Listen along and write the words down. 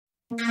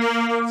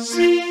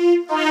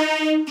Sleep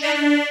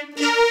blanket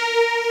games.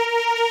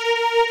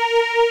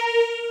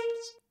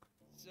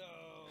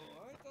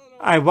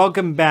 Alright,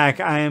 welcome back.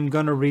 I am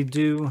gonna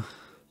redo.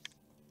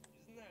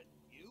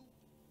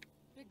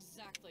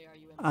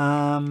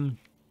 Gonna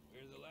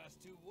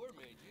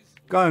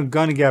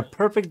get a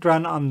perfect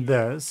run on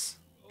this.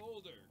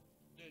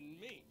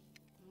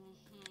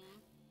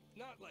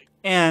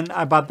 And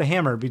I bought the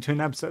hammer between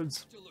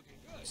episodes.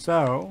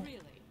 So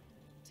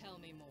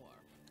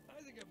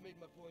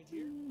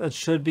that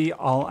should be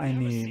all I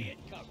need.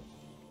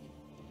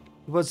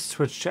 What's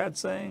Twitch chat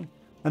saying?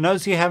 I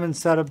notice you haven't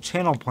set up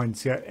channel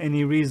points yet.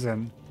 Any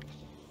reason?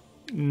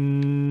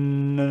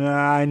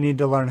 I need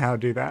to learn how to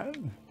do that.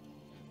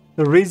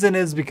 The reason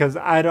is because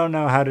I don't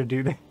know how to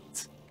do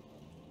that.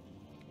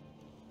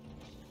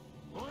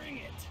 Bring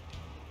it.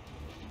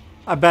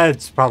 I bet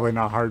it's probably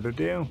not hard to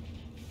do.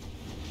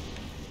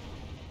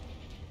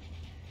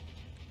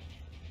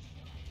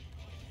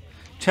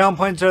 Channel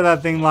points are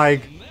that thing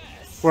like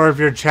where if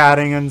you're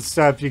chatting and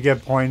stuff, you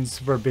get points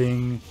for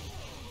being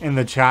in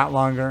the chat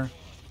longer.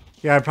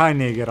 Yeah, I probably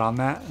need to get on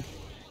that.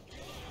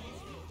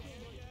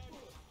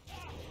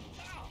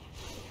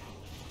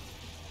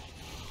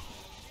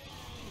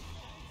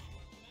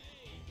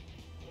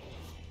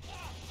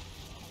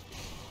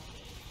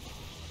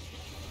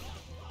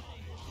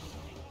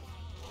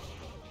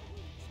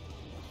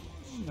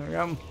 There we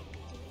go.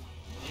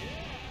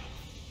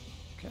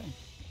 Okay.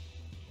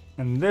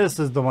 And this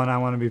is the one I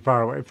want to be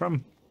far away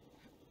from.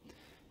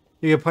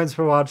 You get points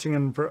for watching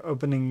and for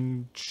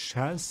opening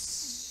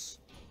chests.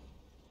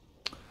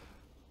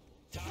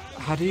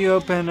 How do you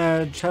open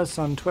a chest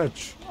on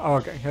Twitch? Oh,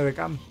 okay. Here they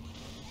come.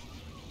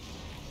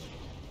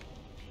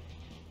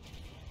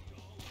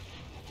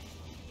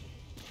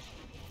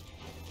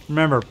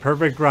 Remember,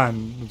 perfect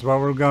run. That's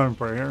what we're going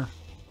for here.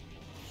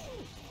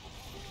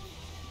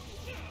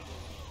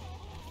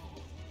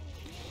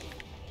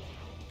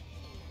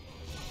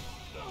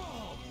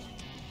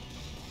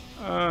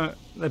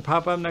 They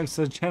pop up next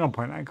to the channel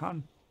point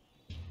icon.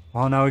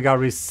 Oh, now we got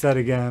reset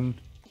again.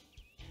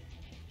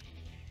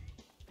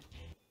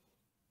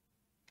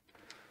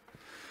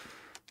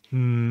 So, I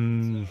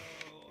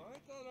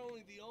thought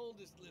only the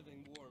oldest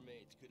living war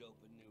mages could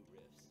open new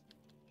rifts.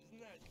 Isn't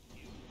that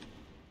you?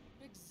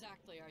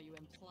 Exactly are you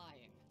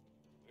implying?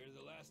 We're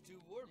the last two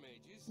war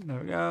mages. There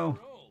we go.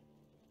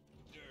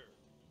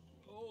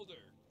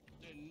 Older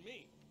than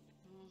me.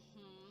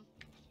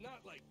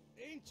 Not like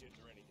ancient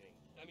or anything.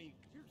 I mean,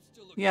 you're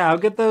still looking. Yeah, I'll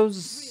get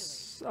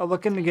those. I'll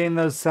look into getting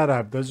those set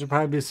up. Those would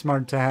probably be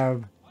smart to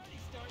have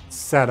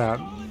set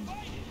up.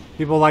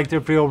 People like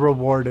to feel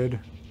rewarded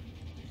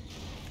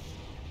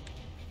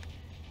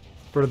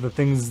for the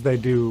things they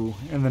do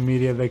in the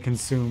media they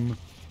consume.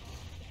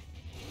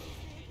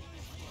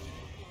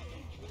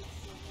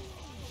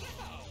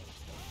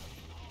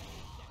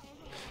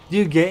 Do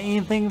you get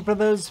anything for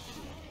those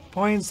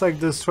points? Like,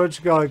 does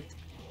Twitch go like,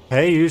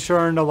 hey, you sure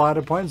earned a lot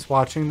of points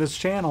watching this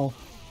channel.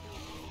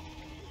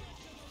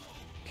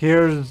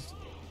 Here's,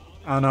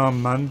 I don't know, a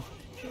month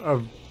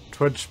of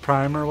Twitch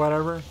Prime or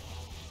whatever.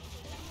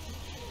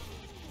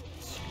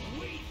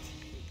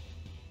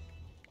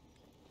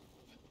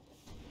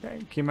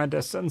 Okay, keep my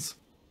distance.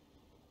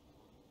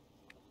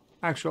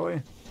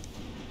 Actually.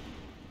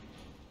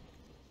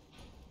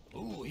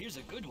 Ooh, here's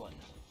a good one.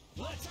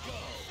 Let's go.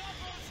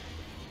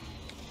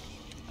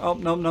 Oh,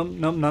 no, no,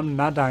 no, no,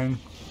 not dying.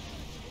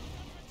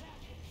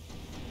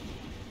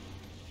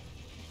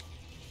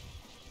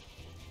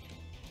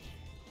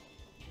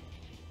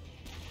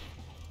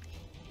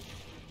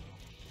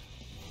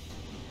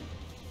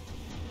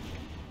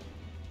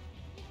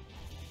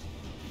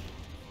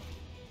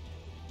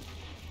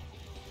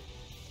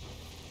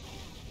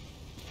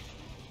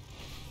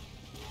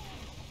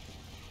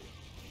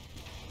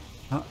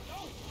 Huh?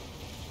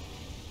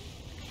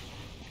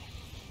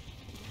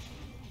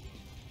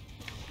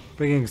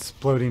 Freaking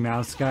exploding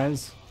mouse,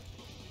 guys.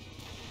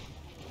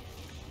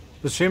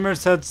 The streamer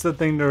sets the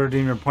thing to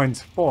redeem your points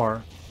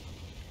for.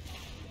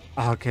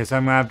 Okay, so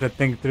I'm gonna have to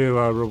think through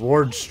a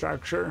reward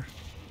structure.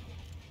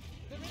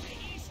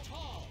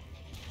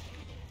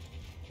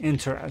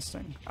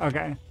 Interesting.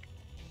 Okay.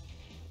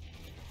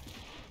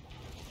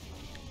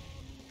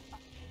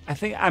 I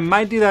think I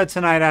might do that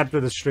tonight after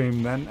the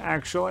stream then,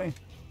 actually.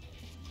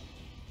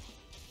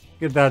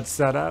 Get that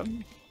set up.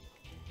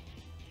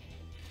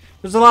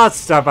 There's a lot of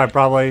stuff I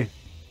probably...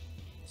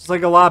 It's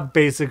like a lot of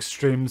basic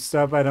stream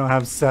stuff I don't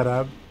have set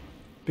up.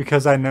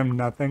 Because I know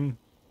nothing.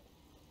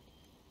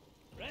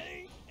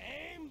 Ready,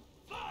 aim,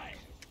 fire.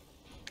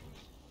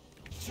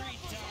 Treat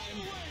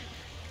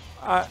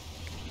time.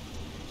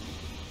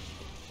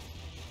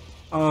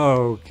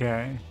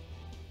 Okay.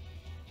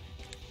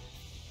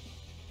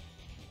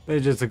 They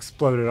just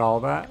exploded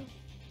all that.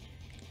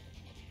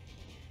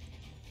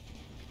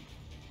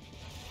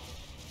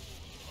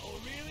 Oh,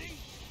 really?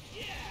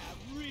 Yeah,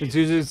 really. It's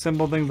usually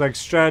simple things like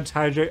stretch,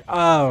 hydrate.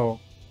 Oh.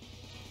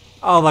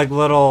 Oh, like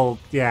little,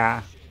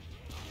 yeah.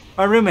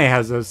 My roommate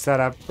has those set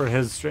up for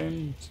his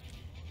streams.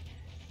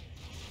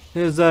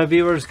 His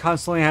viewers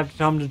constantly have to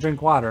tell him to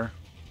drink water.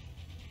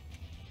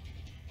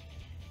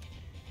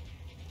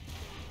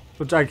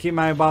 which I keep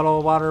my bottle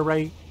of water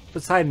right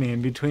beside me.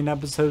 In between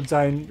episodes,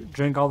 I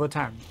drink all the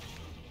time.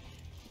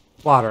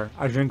 Water.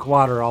 I drink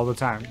water all the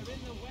time.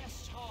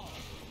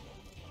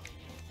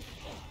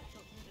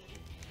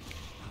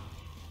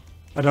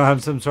 I don't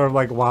have some sort of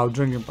like wild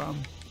drinking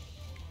problem.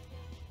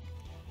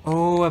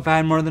 Oh, if I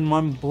had more than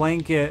one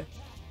blanket,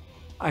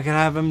 I could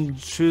have him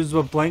choose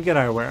what blanket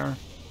I wear.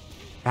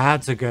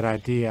 That's a good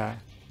idea.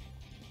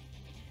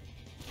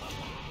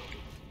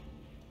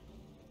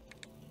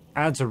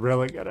 That's a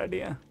really good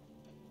idea.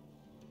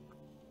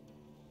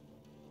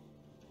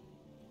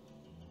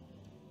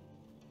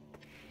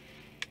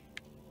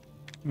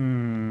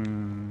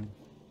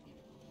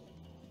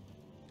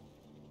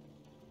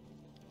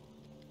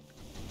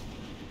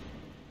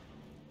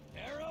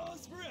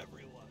 Arrows for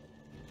everyone.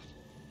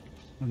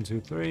 1,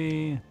 2,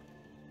 3.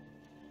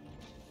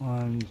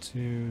 1,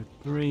 2,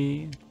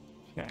 3.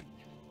 Okay.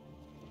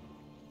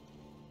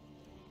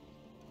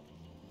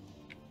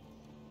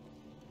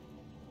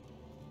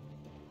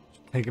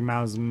 Take them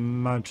out as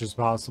much as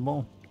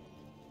possible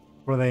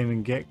before they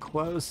even get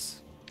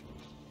close.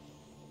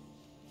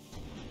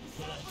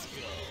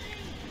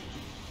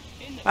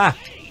 Ah!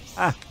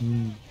 Ah!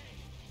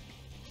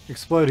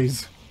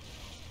 Explodies.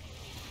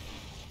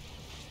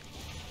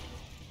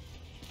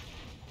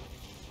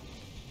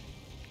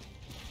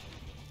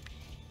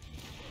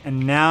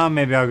 And now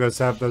maybe I'll go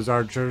set up those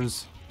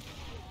archers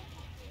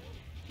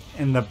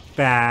in the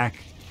back.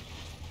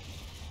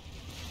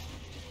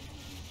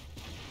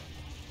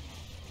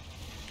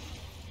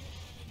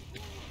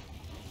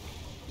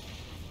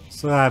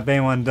 So that if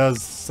anyone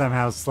does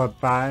somehow slip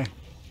by,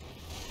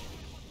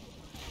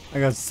 I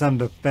got some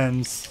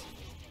defense.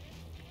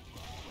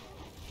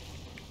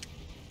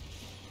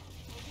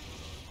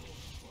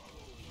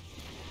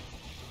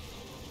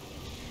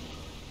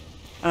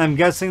 I'm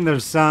guessing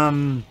there's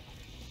some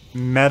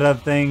meta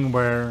thing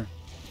where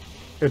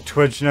if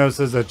Twitch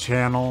notices a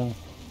channel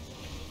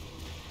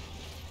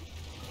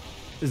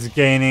is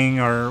gaining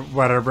or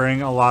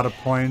whatevering a lot of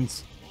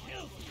points,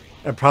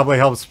 it probably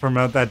helps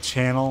promote that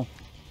channel.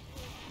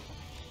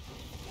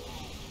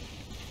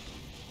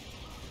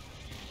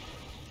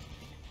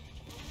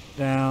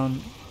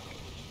 Down.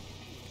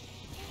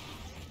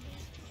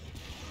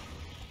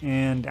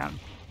 And down.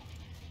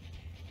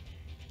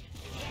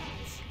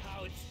 That's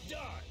how it's done.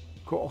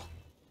 Cool.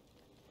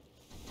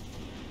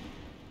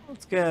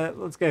 Let's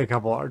get a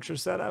couple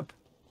archers set up.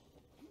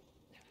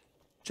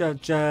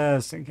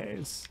 Just in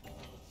case.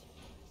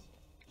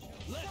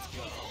 Let's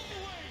go.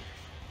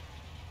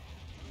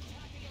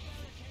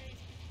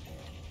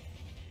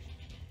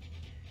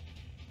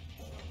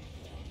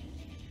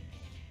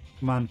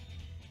 Come on.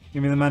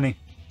 Give me the money.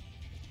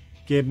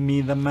 Give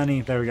me the money.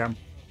 There we go.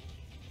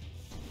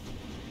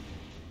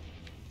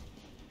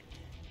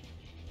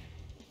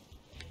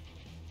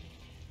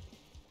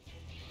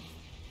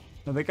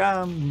 Here they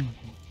come.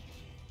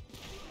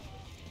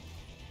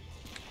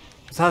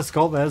 Is that a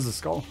skull? That is a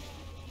skull.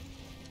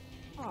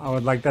 I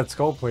would like that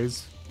skull,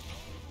 please.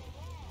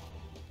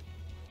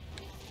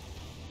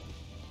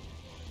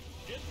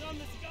 It's on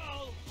the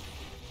skull.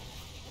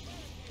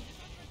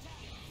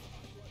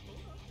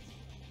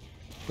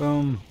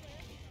 Boom.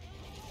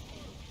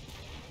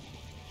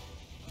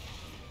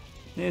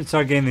 Need to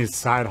start getting these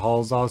side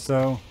halls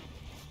also.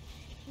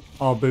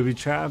 All booby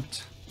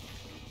trapped.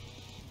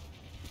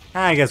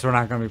 I guess we're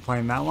not going to be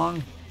playing that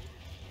long.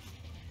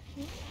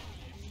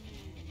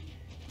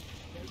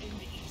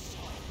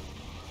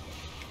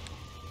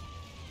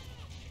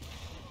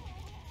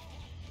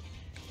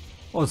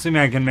 Well,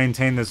 assuming I can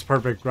maintain this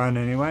perfect run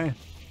anyway.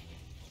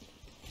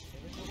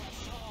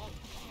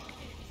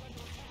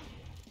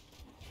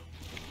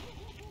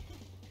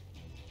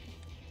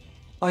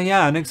 Oh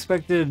yeah,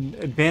 unexpected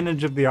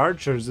advantage of the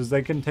archers is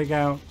they can take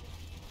out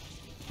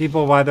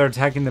people while they're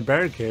attacking the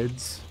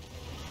barricades.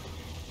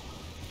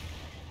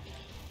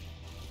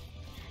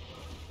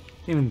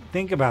 Didn't even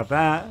think about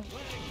that.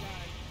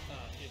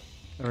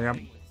 There we go.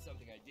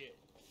 Something I did.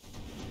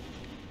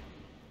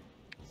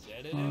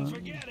 Set it and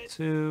forget it.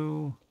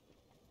 2.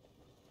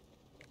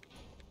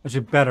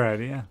 Actually, better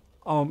idea.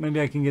 Oh, maybe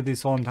I can get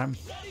these all in time.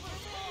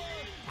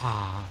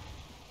 Ah.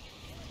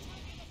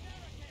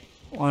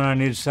 One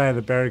on each side of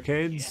the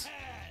barricades.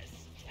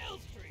 Yes, kill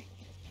streak.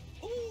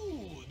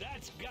 Ooh,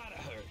 that's gotta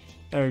hurt.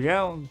 There we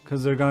go,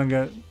 because they're going to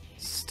get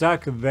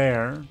stuck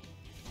there.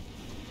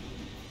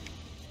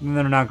 And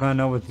they're not going to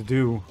know what to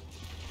do.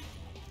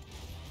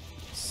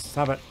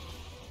 Stop it.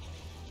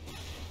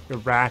 You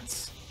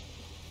rats.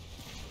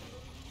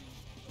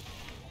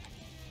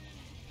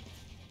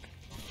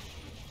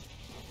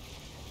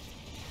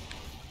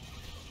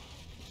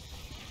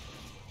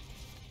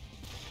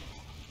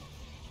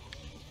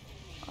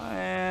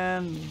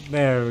 And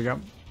there we go.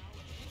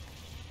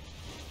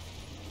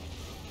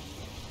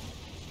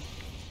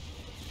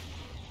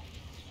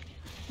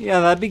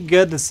 Yeah, that'd be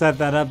good to set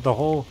that up, the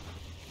whole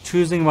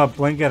choosing what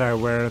blanket I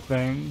wear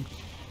thing.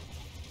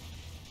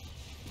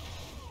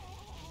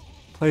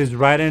 Plays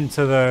right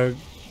into the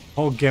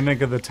whole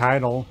gimmick of the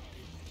title.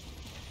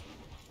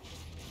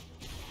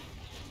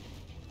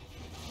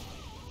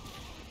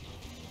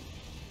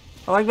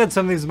 I like that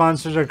some of these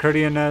monsters are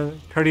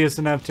courteous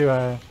enough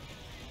to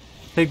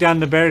take down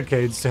the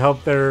barricades to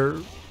help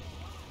the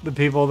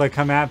people that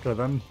come after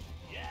them.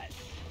 Yes.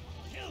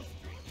 Kill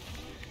streak.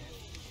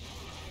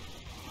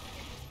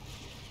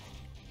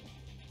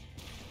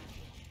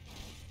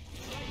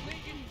 Like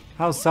making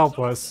How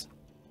selfless.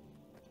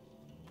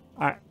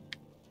 Alright.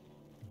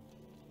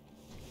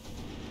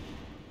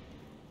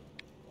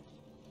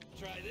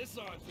 Try this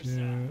on for 2,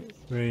 size.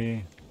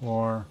 3,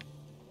 4,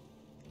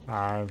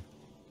 5.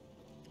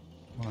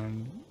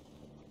 1,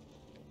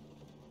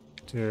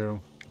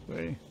 2,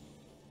 3.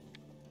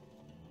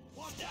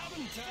 What's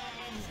happening time?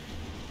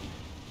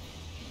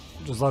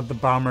 Just let the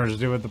bombers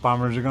do what the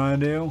bombers are going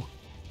to do.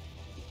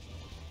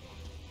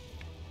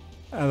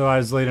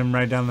 Otherwise, lead them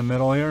right down the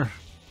middle here.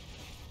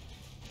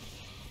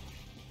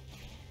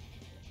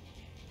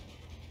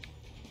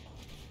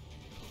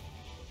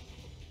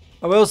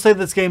 I will say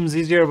this game is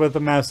easier with a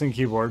mouse and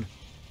keyboard.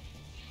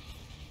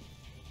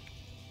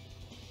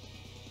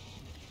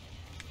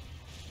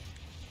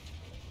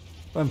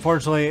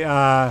 Unfortunately,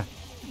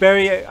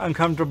 very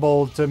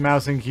uncomfortable to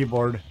mouse and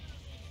keyboard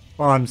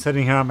while I'm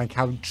sitting here on my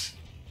couch.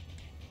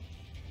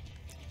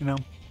 You know?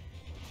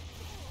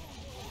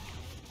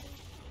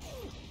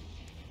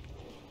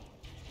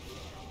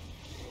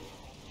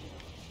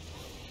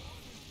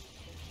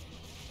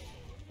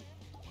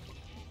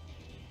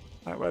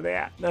 Alright, where are they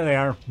at? There they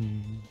are.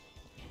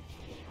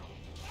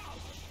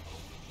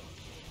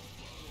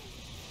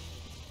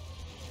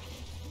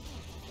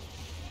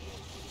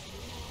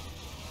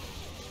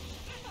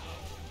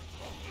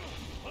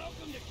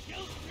 Welcome to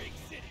Kill Streak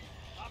City.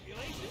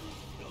 Population?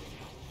 No.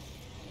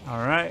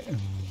 Alright.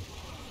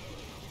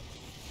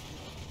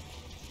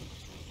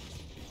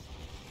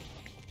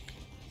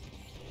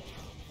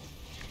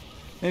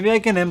 Maybe I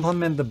can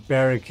implement the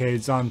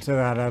barricades onto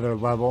that other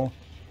level.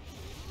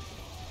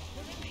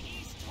 They're in the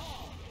East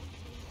Hall.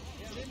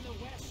 They're in the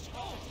West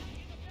Hall.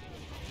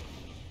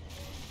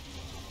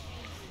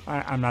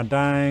 I'm not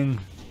dying.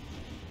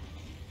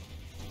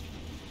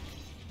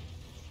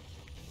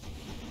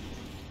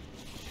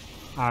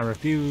 I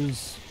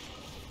refuse.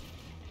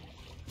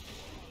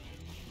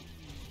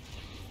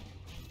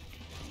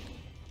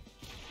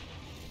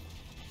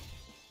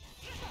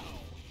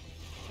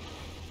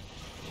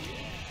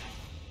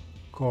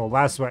 Cool,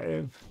 last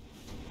wave.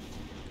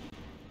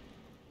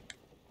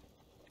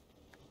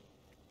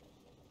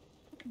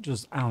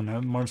 Just, I don't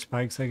know, more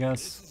spikes, I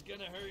guess. This is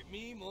gonna hurt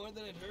me more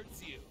than it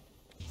hurts you.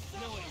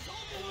 No, it's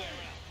all the way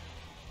around.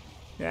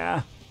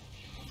 Yeah.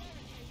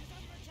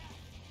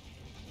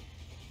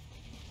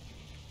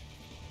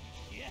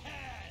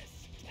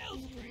 Yes! Kill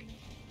Streak!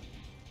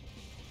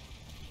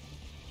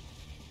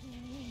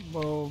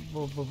 Whoa,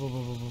 whoa, whoa, whoa,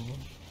 whoa, whoa, whoa.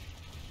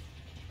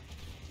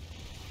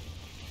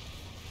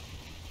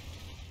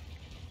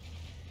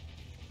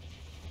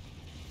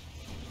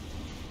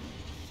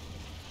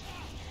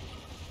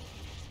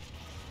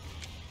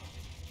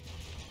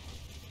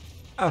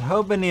 I'd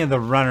hope any of the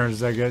runners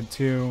that get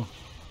too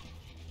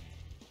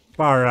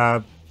far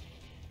up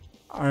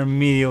are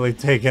immediately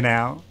taken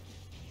out.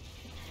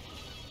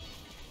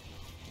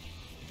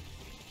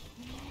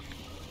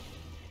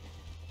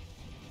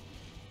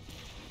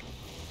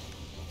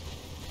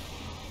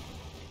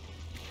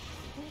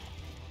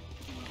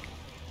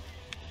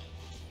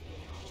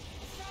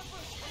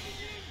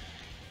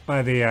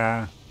 By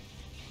the,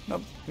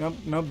 nope, nope,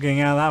 nope, getting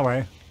out of that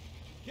way.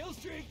 Kill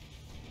Streak!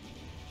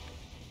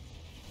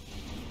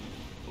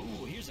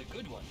 Ooh, here's a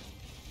good one.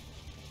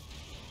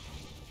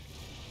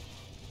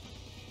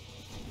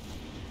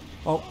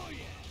 Oh, Oh yeah!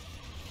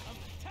 I'm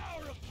the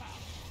Tower of Power!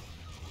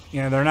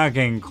 yeah, they're not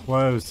getting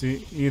close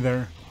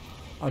either.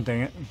 Oh,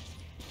 dang it.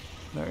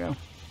 There we go.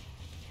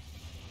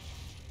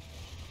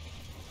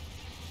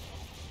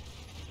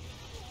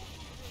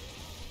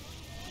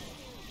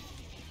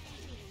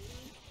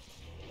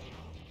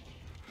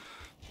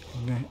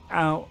 Okay,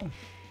 out.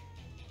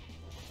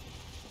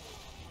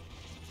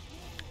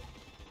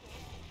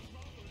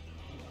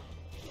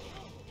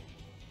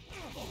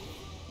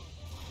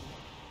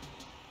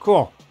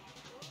 Cool.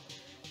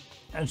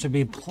 That should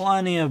be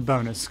plenty of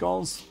bonus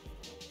skulls.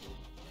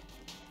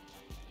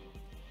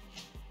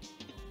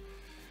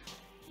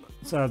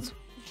 So that's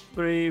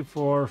 3,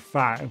 4,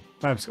 5.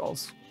 5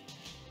 skulls.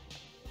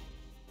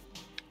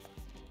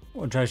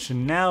 Which I should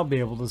now be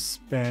able to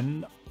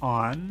spend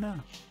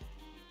on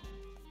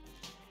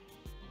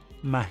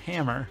my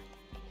hammer.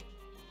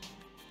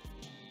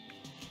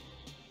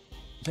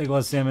 Take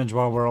less damage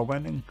while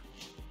whirlwinding.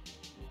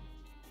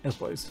 Yes,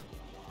 please.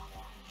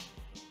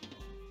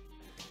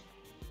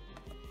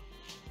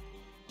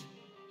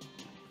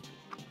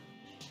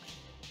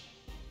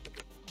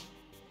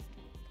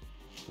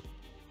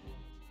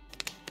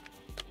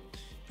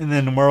 And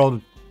then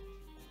world.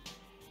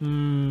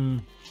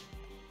 So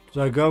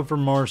I go for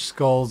more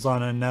skulls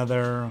on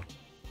another.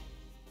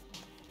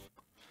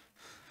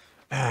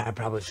 I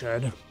probably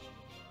should.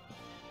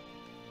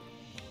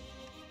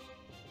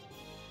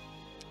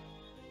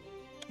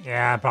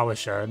 Yeah, I probably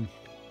should.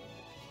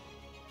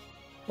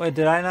 Wait,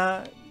 did I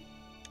not?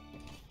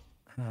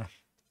 Huh.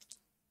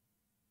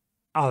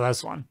 Oh,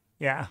 this one.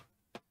 Yeah.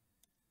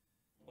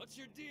 What's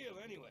your deal,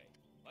 anyway?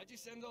 Why'd you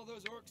send all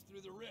those orcs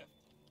through the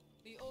rift?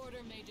 The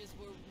Order mages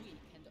were weak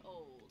and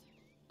old,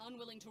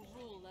 unwilling to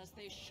rule as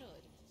they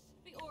should.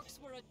 The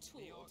Orcs were a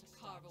tool to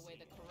carve away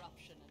the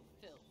corruption and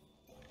filth.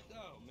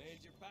 So,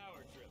 major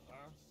power trip,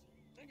 huh?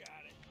 I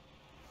got it.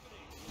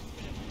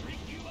 It's gonna freak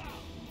you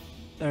out.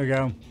 There we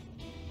go.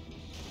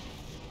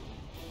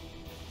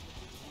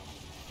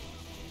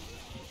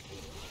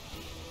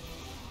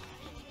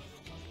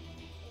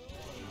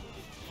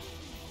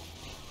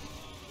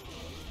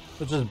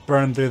 Let's just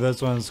burn through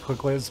this one as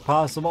quickly as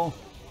possible.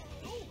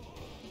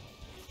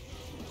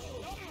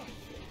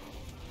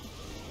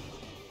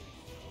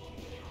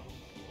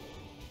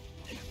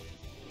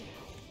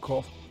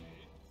 Cool.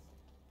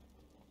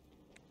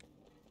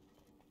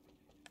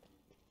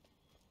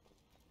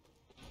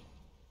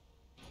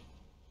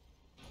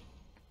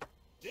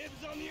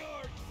 Dibs on the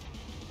orcs.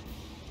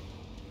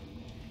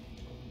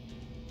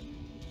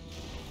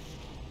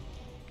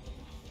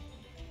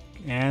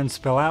 And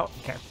spill out.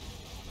 Okay.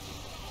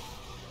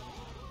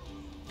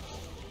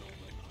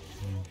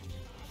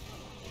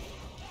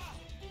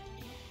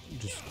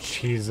 Just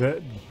cheese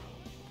it.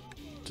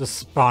 Just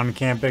spawn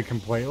camp it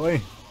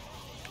completely.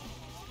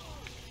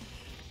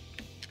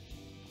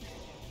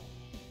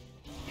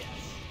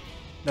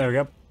 There we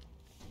go.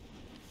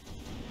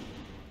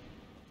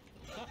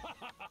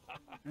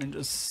 And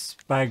just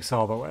spikes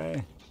all the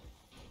way.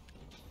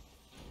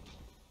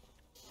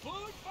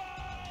 Food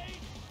fight.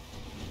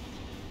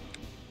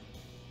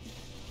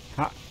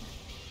 Ha.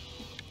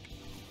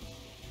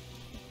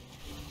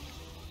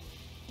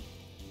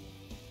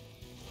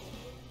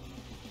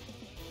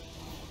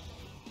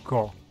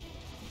 Cool.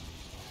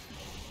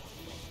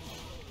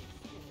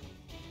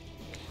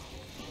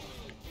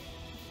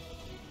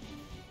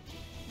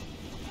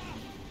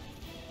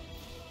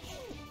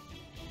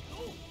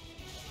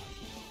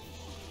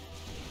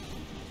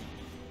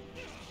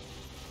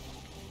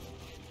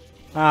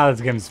 Ah,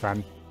 this game's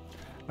fun.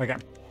 Okay.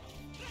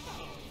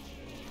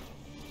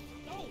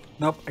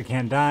 Nope, I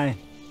can't die.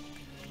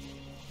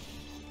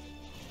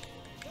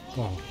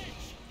 Oh.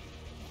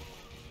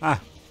 Ah.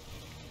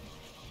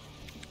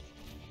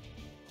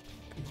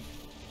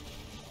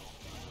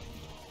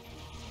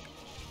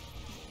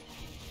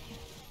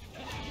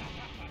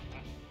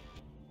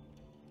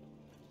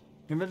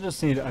 Maybe I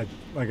just need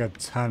like a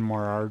ton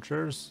more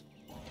archers.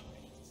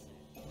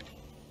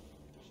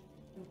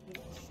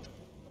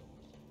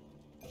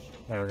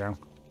 There we go.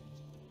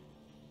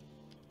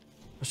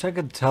 Wish I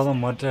could tell them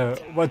what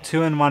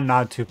to and what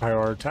not to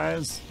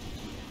prioritize.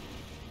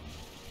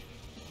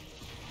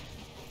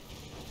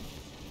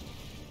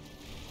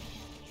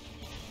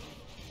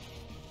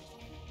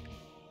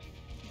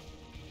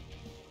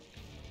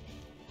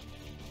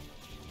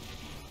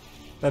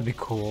 That'd be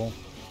cool.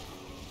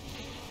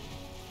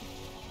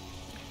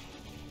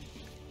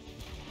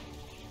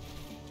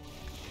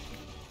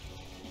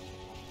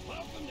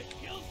 Welcome to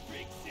Kill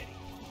Streak City.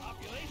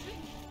 Population?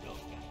 No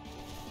guy.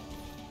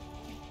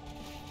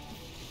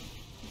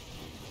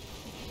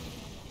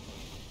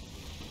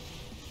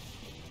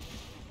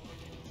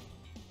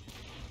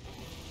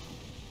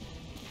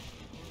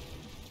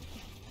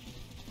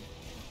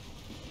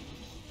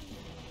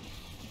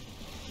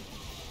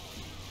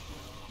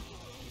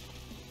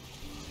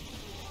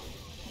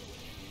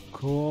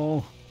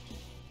 Cool.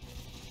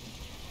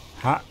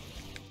 Ha.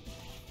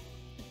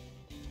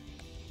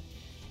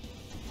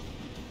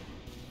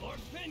 Orc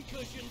pin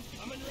cushions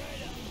coming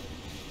right up.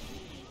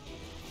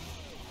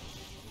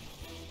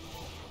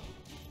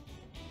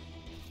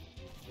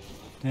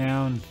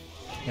 Down.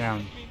 Down.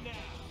 Me now.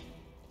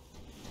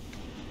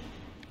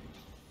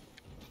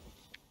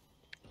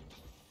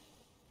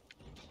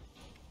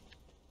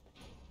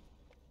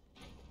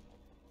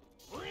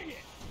 Bring it.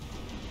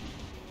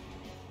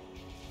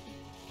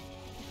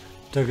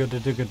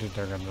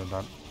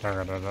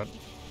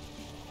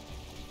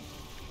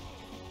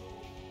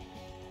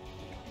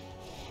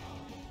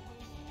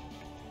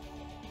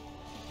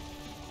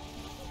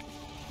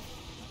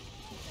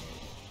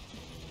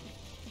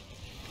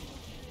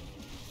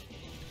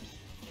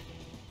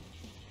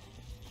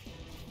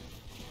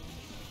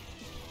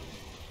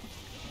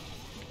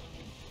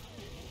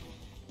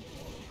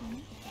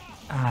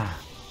 Ah.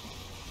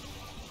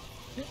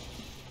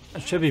 I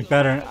should be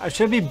better. I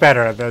should be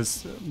better at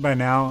this by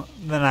now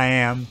than I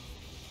am.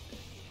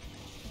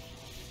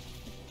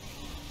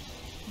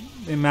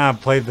 The amount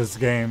I've played this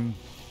game.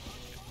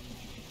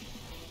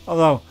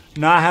 Although,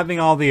 not having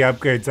all the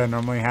upgrades I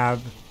normally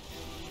have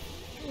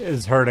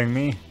is hurting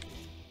me.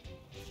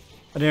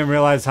 I didn't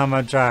realize how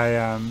much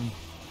I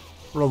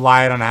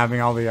relied on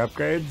having all the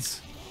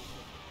upgrades.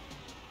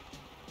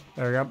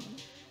 There we go.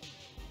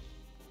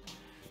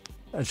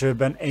 That should have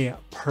been a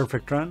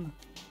perfect run.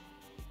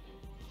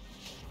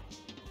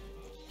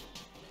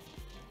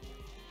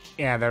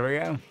 Yeah, there we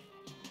go.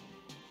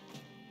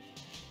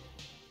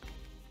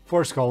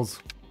 4 skulls.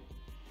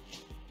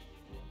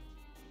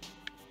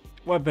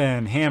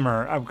 Weapon,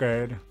 hammer,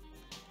 upgrade.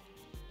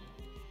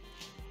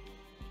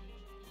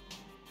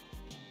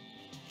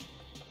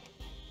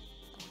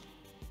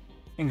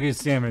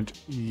 Increase damage.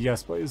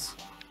 Yes, please.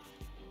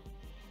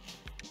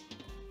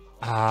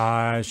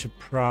 I should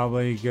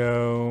probably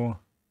go...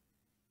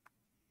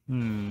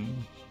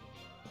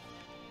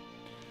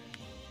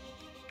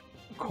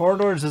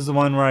 Corridors is the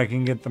one where I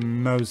can get the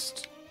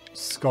most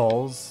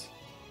skulls.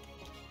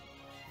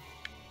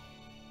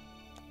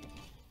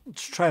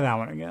 Let's try that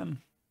one again.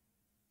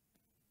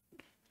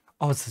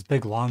 Oh, it's this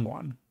big long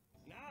one.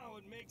 Now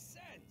it makes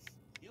sense.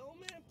 The old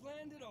man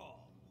planned it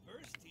all.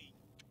 First he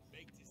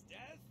faked his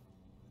death.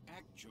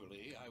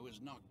 Actually, I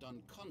was knocked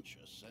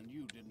unconscious and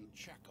you didn't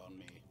check on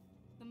me.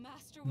 The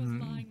master was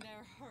lying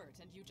there hurt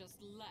and you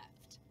just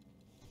left.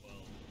 Well,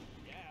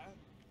 yeah.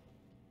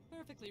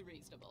 Perfectly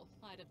reasonable.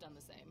 I'd have done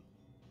the same.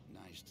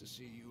 Nice to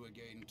see you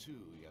again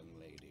too, young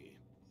lady.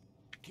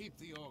 Keep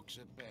the orcs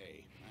at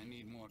bay. I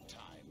need more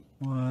time.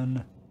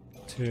 1,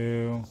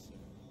 2,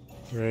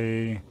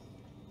 3,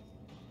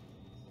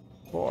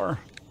 4.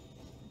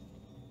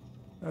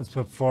 Let's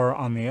put 4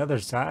 on the other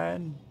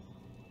side.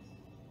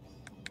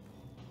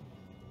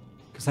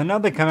 Because I know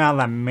they come out of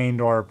that main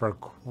door for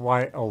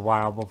quite a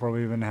while before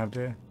we even have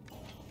to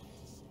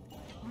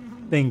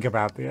think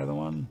about the other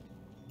one.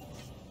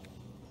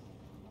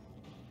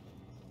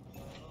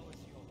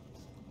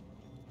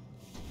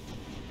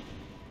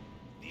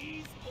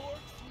 These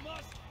orcs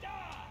must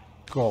die.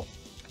 Cool.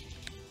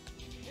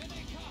 Here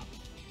they come.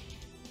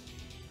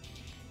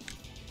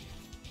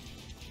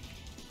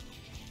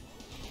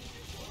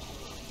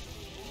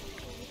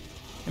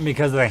 And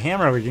because of the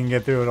hammer, we can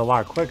get through it a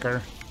lot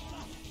quicker.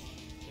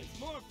 It's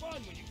more fun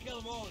when you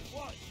kill them all at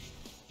once.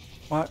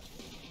 What?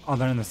 Oh,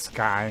 they're in the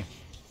sky.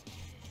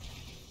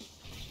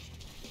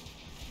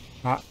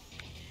 Ah.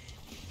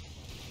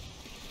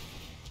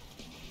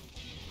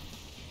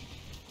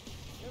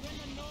 They're in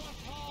the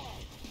North Hall.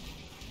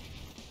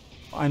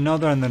 I know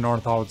they're in the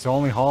North Hall. It's the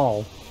only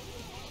hall.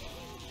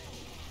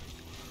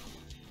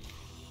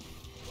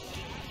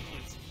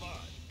 It's fun.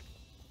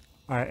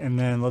 Alright, and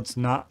then let's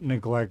not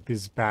neglect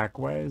these back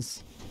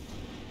ways.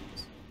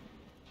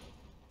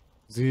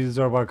 These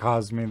are what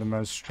caused me the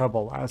most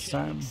trouble last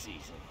time. Season.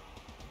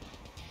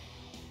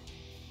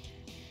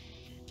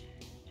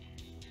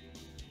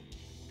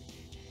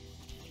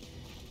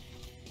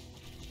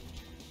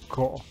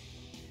 Cool.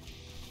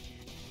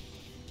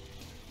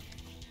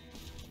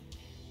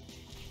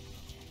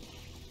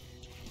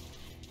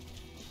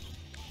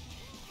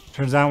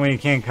 Turns out when you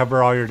can't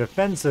cover all your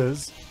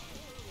defenses,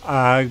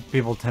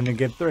 people tend to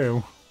get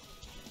through.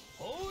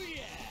 Oh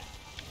yeah.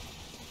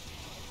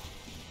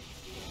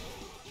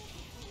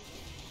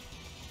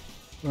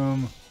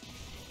 Boom.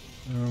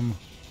 Boom.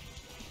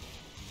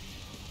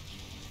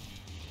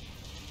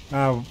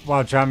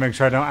 Watch out, make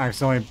sure I don't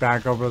accidentally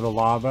back over the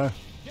lava.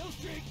 Kill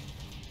streak.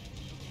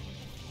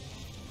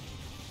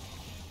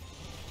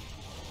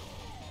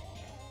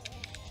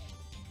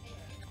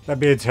 That'd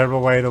be a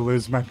terrible way to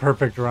lose my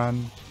perfect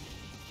run.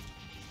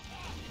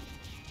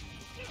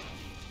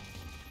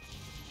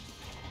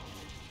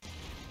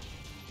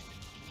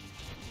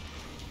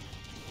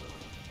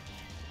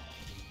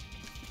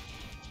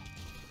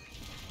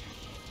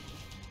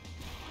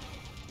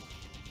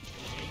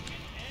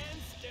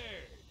 And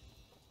stirred.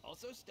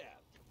 Also stabbed.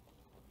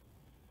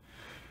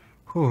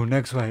 Whew,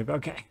 next wave,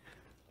 okay.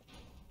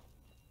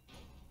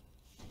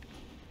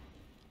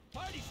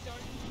 Party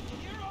starting.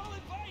 You're all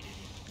invited.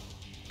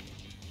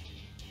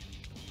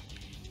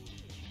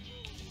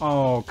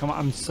 Oh, come on,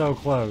 I'm so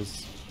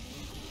close.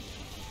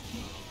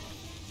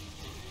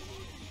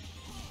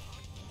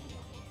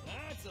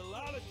 That's a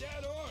lot of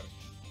dead orcs.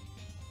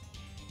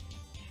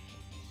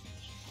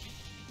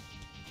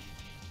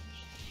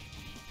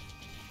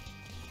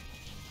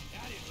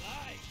 Got it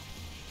live.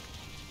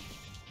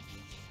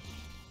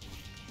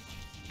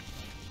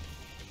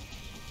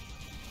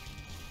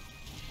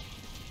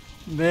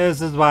 This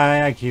is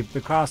why I keep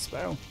the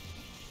crossbow.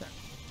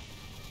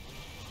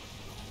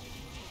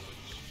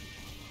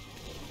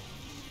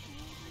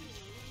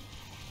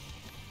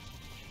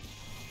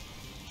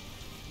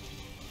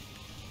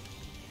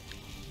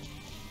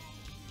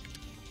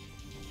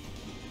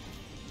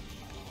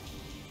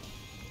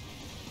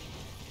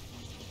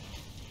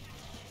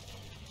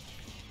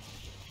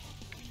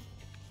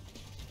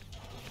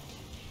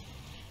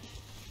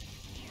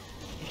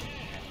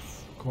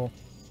 Cool.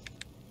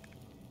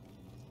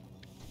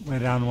 Lay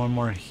down one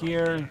more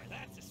here.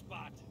 That's a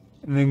spot.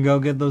 And then go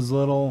get those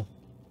little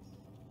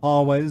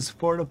hallways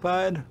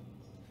fortified.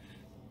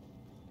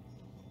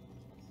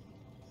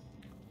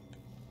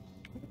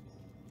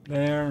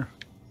 There.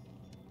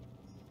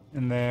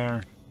 And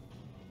there.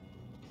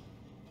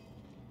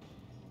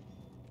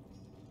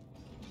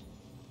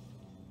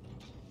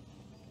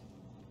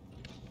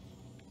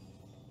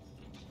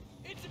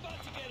 It's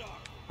about to get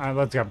off. Alright,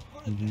 let's go.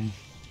 They're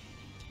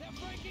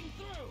breaking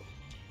through.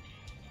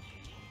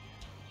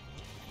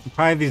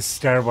 Probably these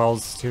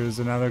stairwells too is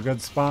another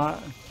good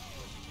spot.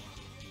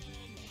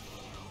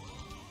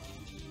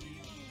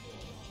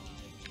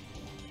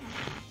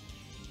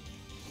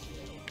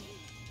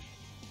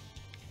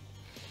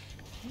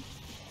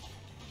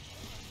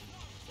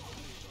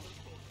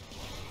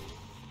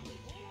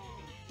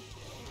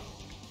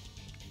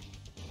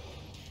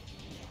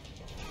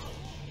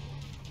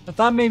 I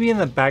thought maybe in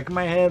the back of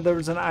my head there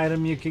was an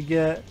item you could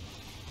get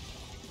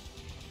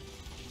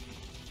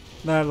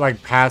that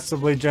like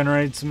passively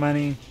generates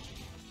money.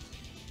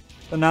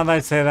 But now that I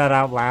say that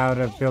out loud,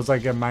 it feels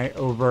like it might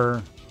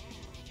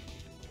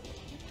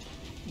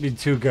be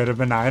too good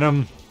of an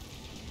item.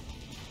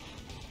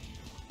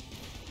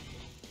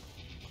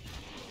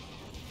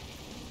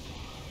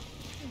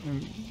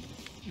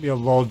 Be a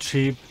little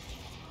cheap.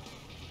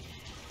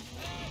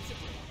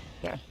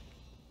 Yeah.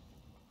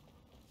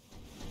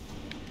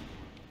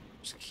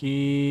 Just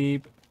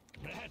keep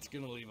That's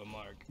gonna leave a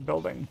mark.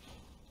 building.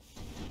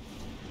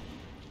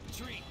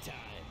 Treat time.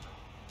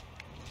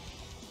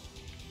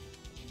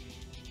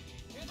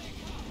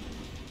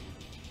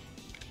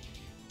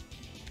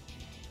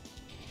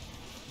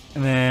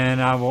 And then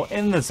I will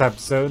end this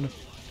episode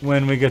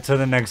when we get to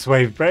the next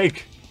wave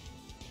break.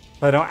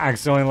 So I don't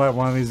accidentally let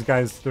one of these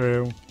guys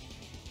through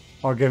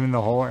while giving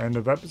the whole end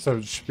of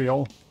episode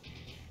spiel.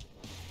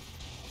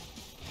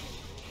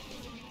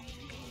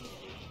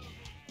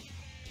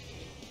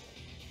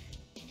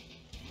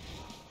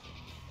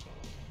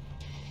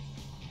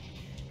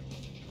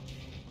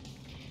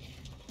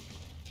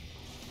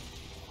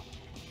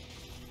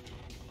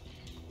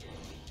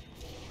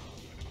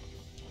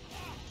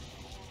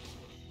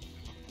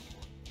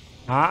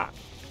 Ah.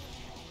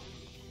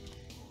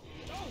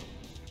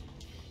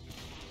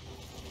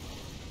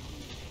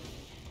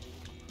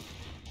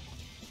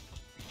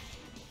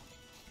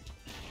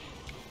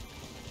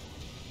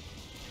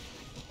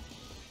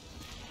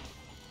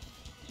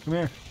 Come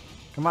here.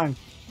 Come on.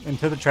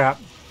 Into the trap.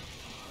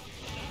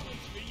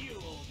 For you,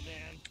 old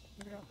man.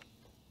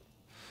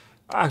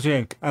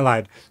 Actually, I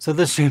lied. So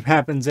this stream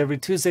happens every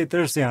Tuesday,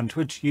 Thursday on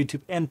Twitch,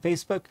 YouTube, and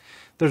Facebook.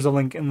 There's a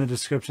link in the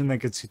description that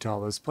gets you to all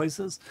those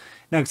places.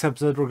 Next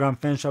episode, we're going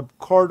to finish up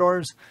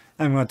corridors.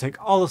 And I'm going to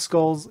take all the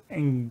skulls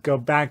and go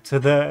back to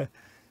the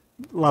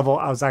level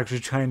I was actually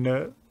trying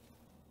to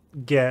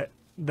get.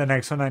 The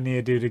next one I need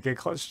to do to get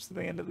closer to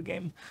the end of the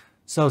game.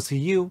 So see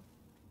you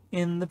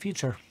in the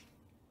future.